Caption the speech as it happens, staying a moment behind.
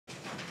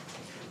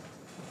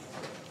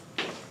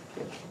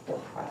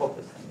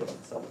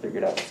figure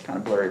it out. It's kind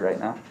of blurry right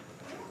now.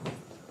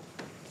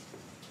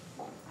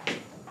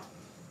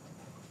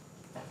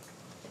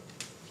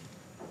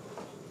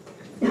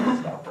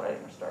 Stop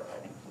writing or start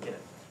writing. Get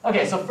it.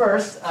 Okay, so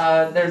first,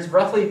 there's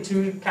roughly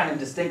two kind of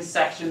distinct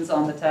sections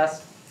on the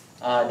test,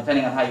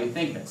 depending on how you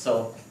think of it.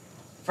 So,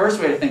 first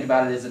way to think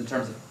about it is in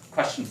terms of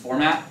question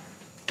format.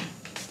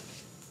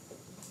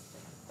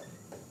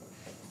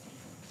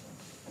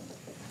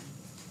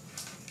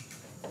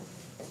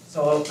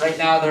 So right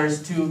now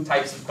there's two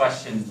types of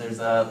questions. There's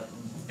a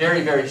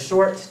very, very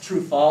short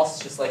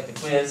true-false, just like the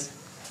quiz.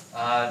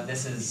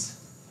 This is,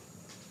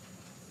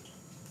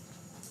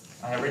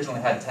 I originally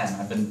had 10.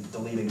 I've been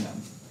deleting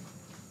them.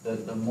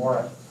 The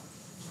more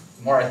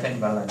I think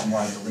about it, the more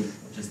I delete,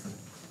 which is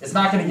it's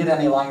not going to get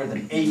any longer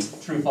than 8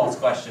 true-false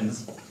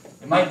questions.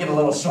 It might get a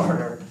little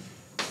shorter.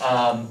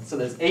 So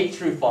there's 8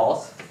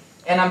 true-false.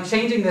 And I'm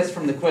changing this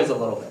from the quiz a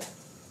little bit.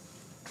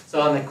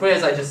 So on the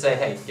quiz, I just say,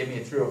 hey, give me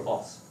a true or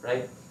false,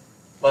 right?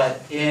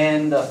 But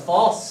in the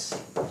false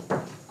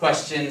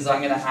questions,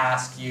 I'm going to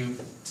ask you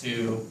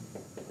to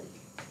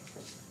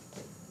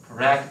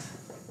correct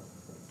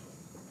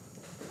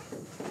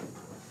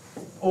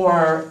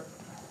or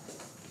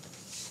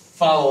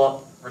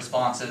follow-up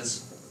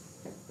responses.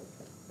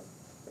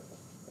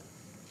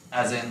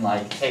 As in,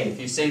 like, hey, if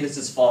you say this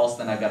is false,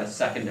 then I've got a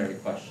secondary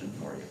question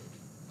for you.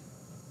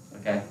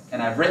 Okay?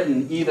 And I've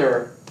written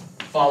either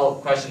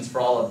follow-up questions for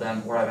all of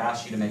them, or I've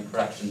asked you to make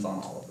corrections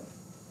on all of them.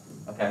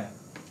 Okay?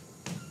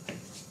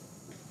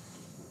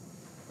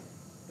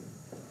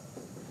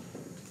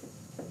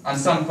 On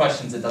some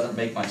questions, it doesn't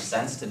make much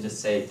sense to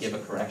just say give a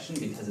correction,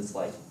 because it's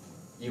like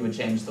you would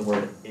change the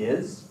word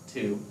is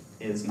to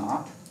is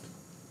not.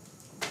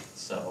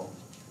 So,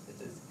 it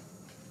is,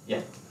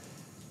 yeah.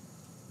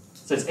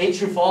 So it's 8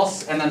 true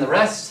false, and then the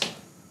rest,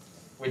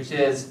 which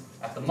is,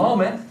 at the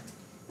moment,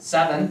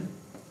 7.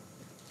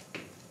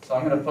 So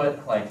I'm going to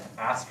put like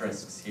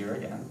asterisks here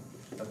again,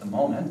 at the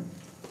moment.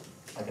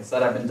 Like I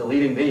said, I've been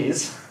deleting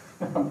these,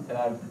 and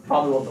I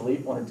probably will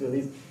delete 1 or 2 of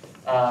these.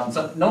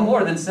 So no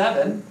more than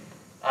 7.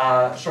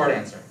 Short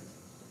answer.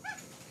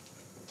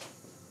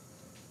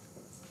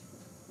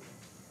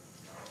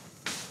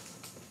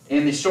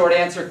 In the short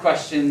answer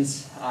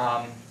questions,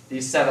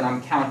 these 7,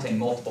 I'm counting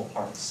multiple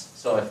parts.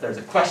 So if there's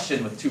a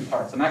question with 2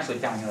 parts, I'm actually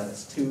counting that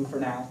as 2 for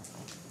now.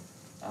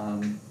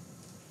 And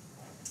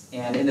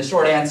in the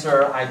short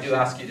answer, I do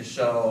ask you to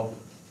show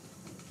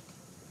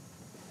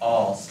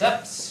all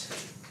steps.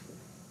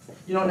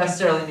 You don't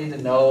necessarily need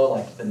to know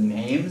like the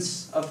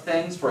names of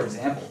things. For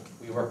example,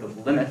 we work with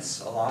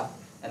limits a lot,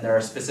 and there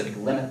are specific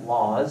limit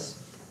laws,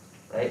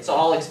 right? So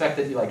I'll expect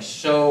that you like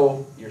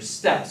show your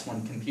steps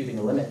when computing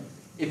a limit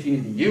if you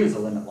need to use a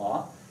limit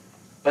law.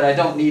 But I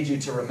don't need you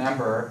to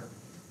remember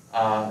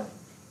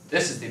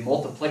this is the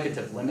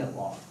multiplicative limit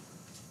law.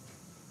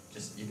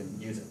 Just you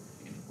can use it,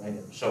 you can write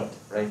it, show it,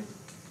 right?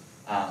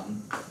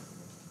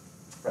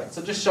 Right.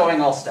 So just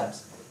showing all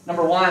steps.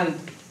 Number 1,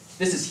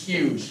 this is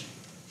huge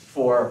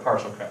for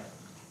partial credit.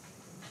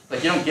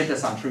 Like you don't get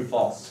this on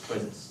true-false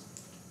quizzes,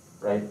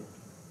 right?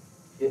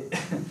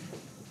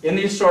 In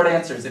these short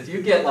answers, if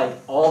you get like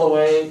all the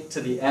way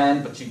to the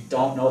end, but you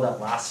don't know that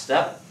last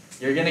step,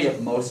 you're going to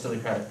get most of the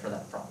credit for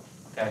that problem.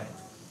 Okay.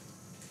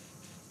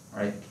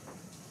 Right.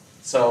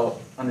 So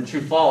on the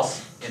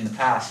true-false in the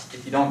past,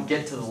 if you don't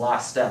get to the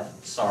last step,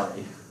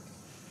 sorry.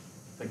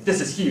 Like this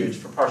is huge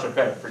for partial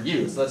credit for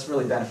you, so that's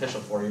really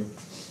beneficial for you.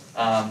 So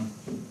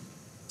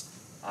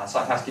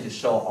I ask you to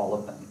show all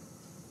of them.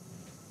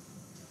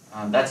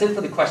 That's it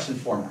for the question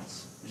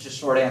formats. It's just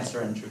short answer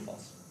and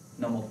true-false.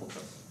 No multiple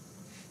choice.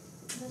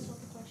 That's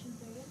what the question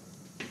period?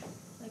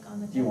 Like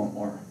on the test? You want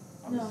more?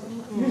 No.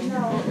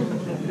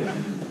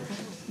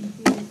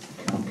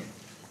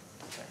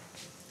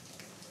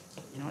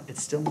 You know what?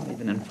 It's still not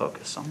even in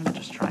focus, so I'm going to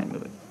just try and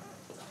move it.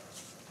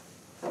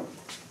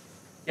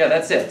 Yeah,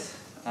 that's it.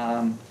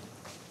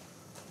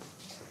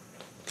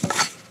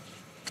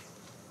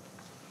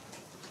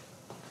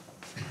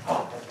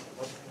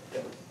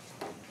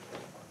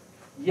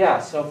 Yeah,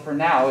 so for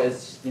now, it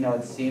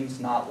seems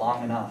not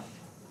long enough.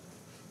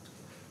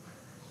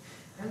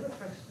 I have a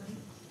question.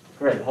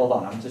 Great, hold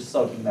on, I'm just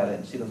soaking that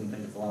in. She doesn't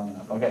think it's long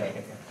enough.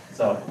 Okay.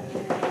 So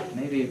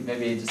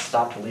maybe just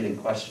stop deleting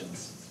questions,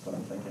 is what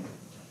I'm thinking.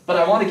 But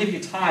I want to give you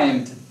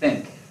time to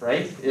think,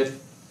 right? If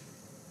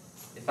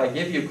I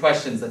give you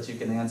questions that you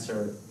can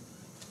answer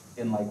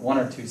in like 1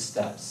 or 2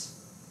 steps,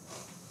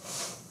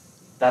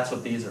 that's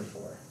what these are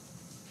for.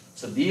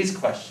 So these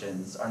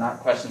questions are not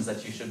questions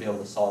that you should be able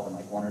to solve in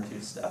like 1 or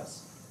 2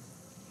 steps.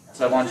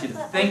 So I want you to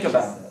think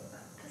about it.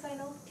 Because I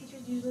know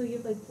teachers usually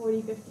give like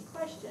 40, 50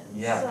 questions.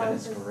 Yeah, so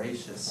goodness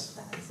gracious.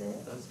 That's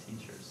it. Those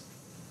teachers.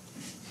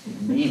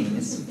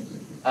 Memes.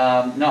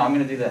 No, I'm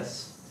going to do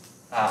this.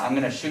 I'm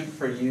going to shoot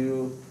for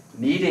you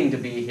needing to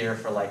be here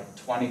for like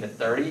 20 to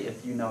 30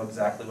 if you know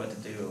exactly what to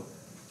do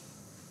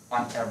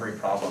on every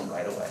problem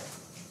right away.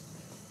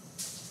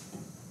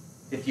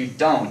 If you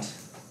don't,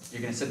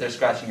 you're going to sit there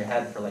scratching your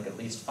head for like at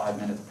least 5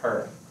 minutes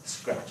per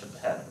scratch of the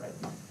head, right?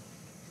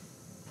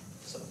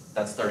 So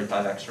that's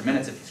 35 extra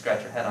minutes if you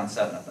scratch your head on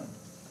 7 of them.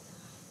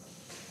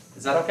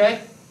 Is that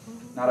okay?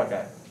 Not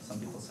okay. Some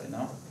people say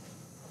no.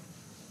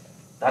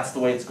 That's the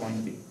way it's going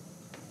to be.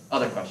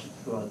 Other question.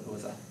 Who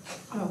was that?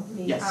 Oh,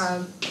 me. Yes.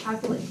 Do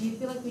you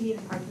feel like we need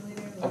a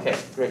calculator? Okay,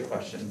 great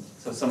question.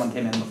 So someone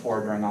came in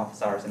before during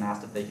office hours and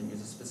asked if they could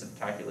use a specific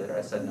calculator.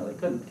 I said no, they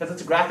couldn't, because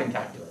it's a graphing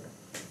calculator.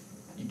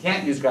 You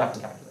can't use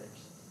graphing calculators.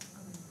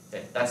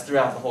 Okay, that's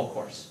throughout the whole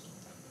course.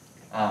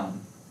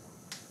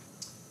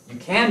 You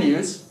can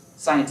use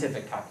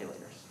scientific calculators.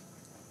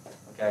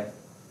 Okay,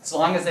 so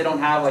long as they don't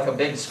have like a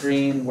big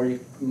screen where you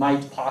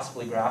might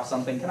possibly graph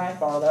something. Can I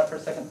borrow that for a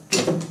second?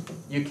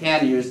 You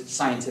can use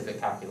scientific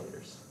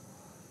calculators.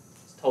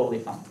 It's totally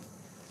fine.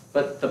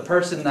 But the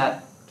person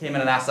that came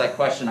in and asked that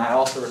question, I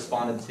also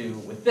responded to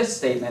with this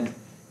statement: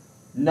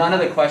 none of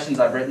the questions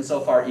I've written so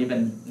far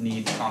even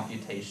need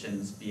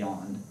computations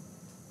beyond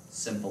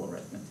simple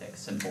arithmetic,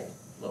 simple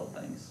little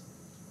things.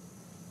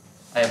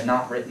 I have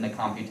not written a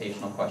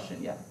computational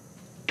question yet.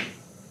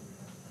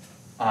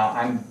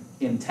 I'm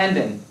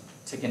intending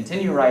to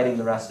continue writing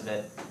the rest of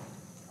it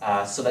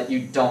so that you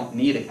don't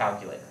need a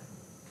calculator.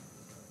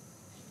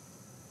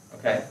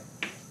 Okay?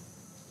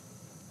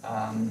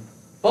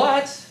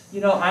 But,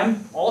 you know,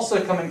 I'm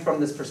also coming from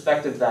this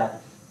perspective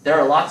that there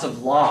are lots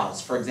of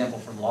laws, for example,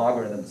 for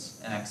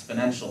logarithms and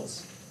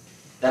exponentials,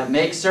 that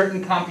make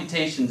certain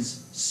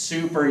computations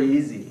super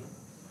easy.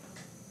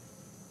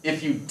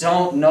 If you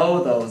don't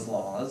know those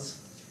laws,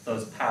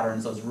 those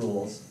patterns, those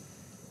rules,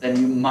 then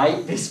you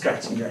might be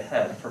scratching your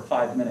head for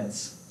 5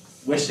 minutes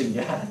wishing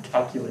you had a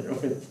calculator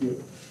with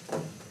you.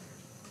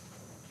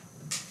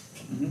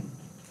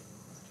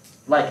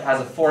 Like,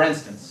 for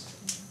instance,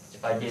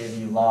 if I gave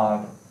you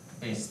log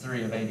base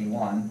 3 of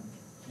 81,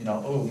 you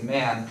know, oh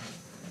man,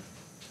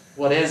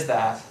 what is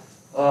that?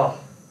 Oh,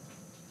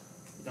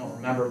 you don't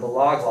remember the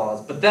log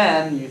laws. But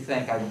then you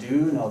think, I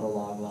do know the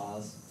log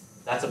laws.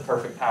 That's a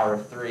perfect power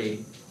of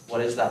 3. What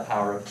is that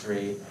power of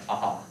 3?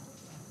 Aha.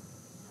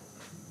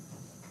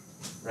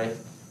 Right?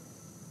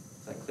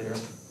 Is that clear?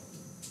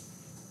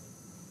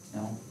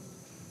 No?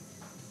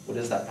 What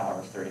is that power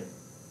of 3?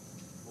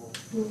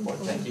 4,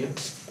 thank you.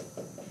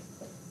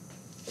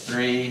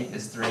 3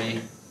 is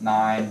 3,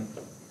 9,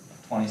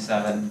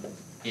 27,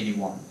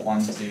 81.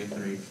 1, 2,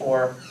 3,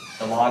 4.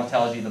 The log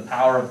tells you the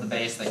power of the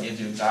base that gives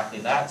you exactly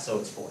that, so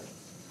it's 4.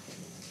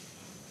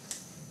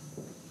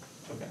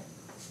 Okay.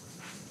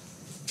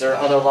 There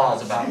are other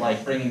laws about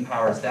like bringing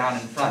powers down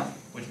in front,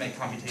 which make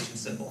computation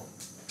simple,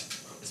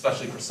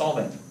 especially for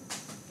solving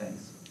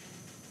things.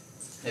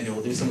 Maybe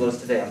we'll do some of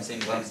those today. I'm seeing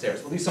blank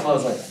stares. We'll do some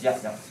of those later.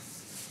 Yeah.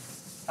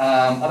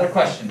 Other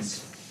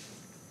questions?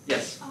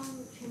 Yes?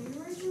 Can you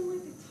write in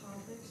like the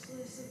topics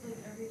list of like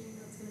everything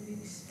that's going to be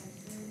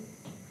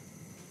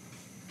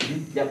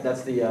expected? Yep,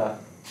 that's the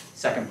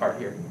second part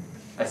here.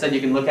 I said you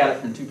can look at it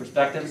from 2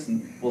 perspectives,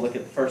 and we'll look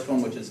at the first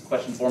one, which is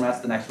question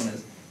formats. The next one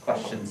is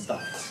question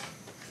stuff.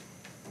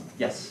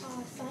 Yes?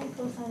 Sine,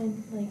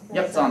 cosine, like.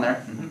 Yep, it's on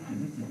there.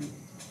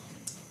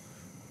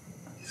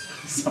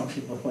 Some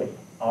people like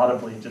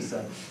audibly just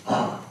said,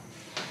 ah.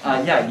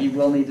 Yeah, you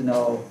will need to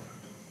know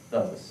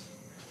those.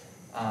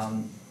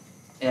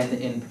 And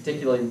in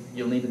particular,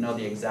 you'll need to know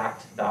the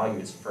exact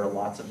values for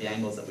lots of the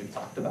angles that we've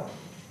talked about.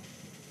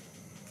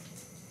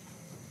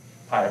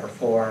 Pi over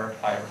 4,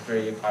 pi over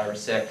 3, pi over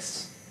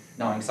 6,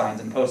 knowing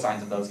sines and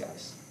cosines of those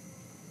guys.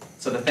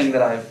 So the thing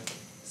that I've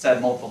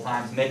said multiple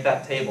times, make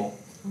that table.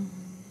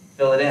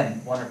 Fill it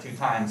in 1 or 2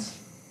 times.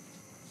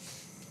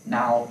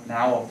 Now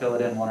I'll fill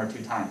it in 1 or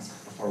 2 times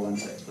before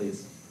Wednesday,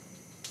 please.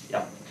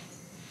 Yep.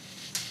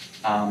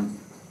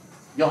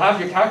 You'll have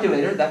your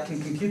calculator that can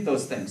compute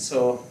those things,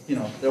 so you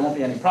know there won't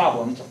be any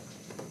problem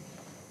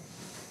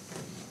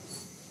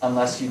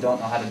unless you don't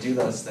know how to do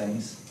those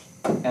things,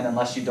 and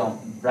unless you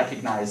don't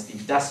recognize the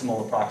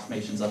decimal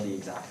approximations of the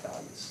exact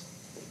values.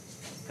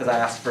 Because I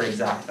asked for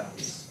exact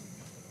values.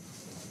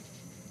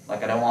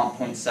 Like I don't want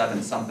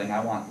 0.7 something, I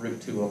want root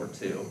 2 over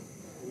 2.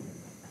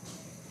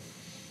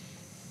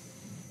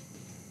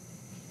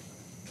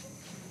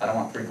 I don't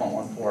want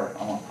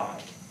 3.14, I want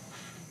pi.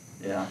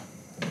 Yeah.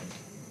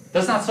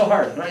 That's not so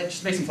hard, right?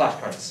 Just make some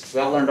flashcards. We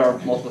all learned our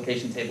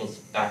multiplication tables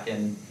back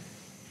in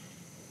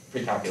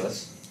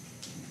pre-calculus.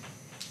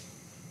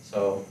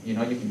 So you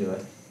know you can do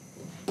it.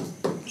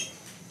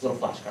 Little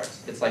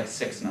flashcards. It's like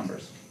 6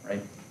 numbers,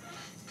 right?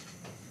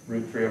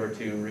 Root 3 over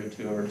 2, root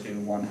 2 over 2,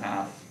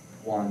 1/2,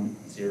 1,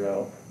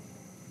 0.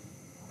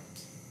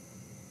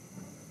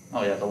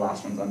 Oh yeah, the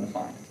last one's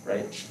undefined,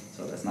 right?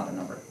 So that's not a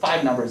number.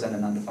 5 numbers and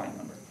an undefined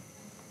number.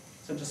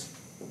 So just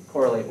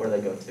correlate where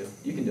they go to.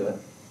 You can do it.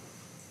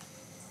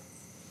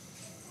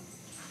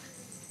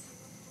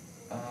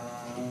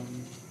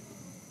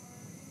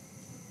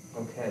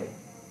 Okay.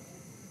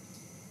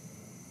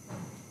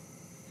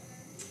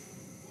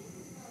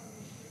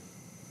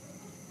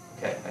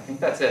 Okay, I think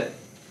that's it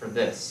for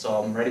this.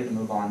 So I'm ready to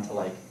move on to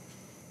like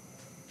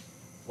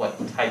what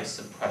types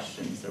of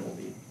questions there will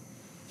be.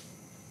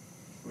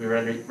 Are we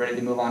ready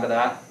to move on to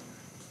that?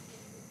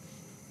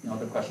 No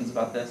other questions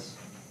about this?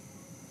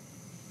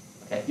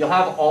 Okay, you'll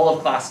have all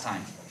of class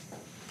time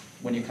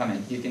when you come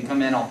in. You can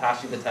come in, I'll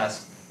pass you the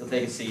test. you'll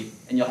take a seat,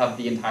 and you'll have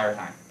the entire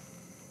time.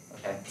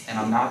 Okay? And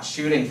I'm not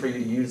shooting for you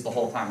to use the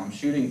whole time. I'm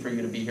shooting for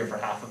you to be here for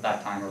half of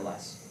that time or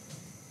less.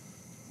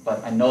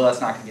 But I know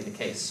that's not going to be the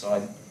case, so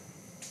I'm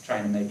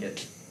trying to make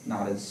it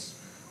not as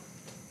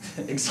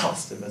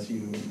exhaustive as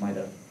you might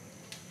have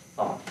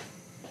thought.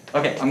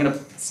 Okay, I'm going to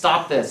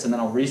stop this and then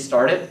I'll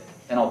restart it,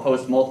 and I'll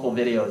post multiple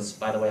videos,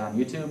 by the way, on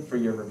YouTube for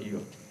your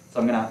review. So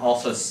I'm going to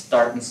also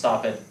start and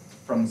stop it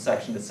from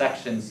section to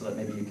section so that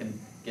maybe you can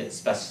get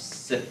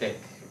specific,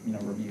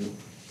 review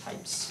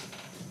types.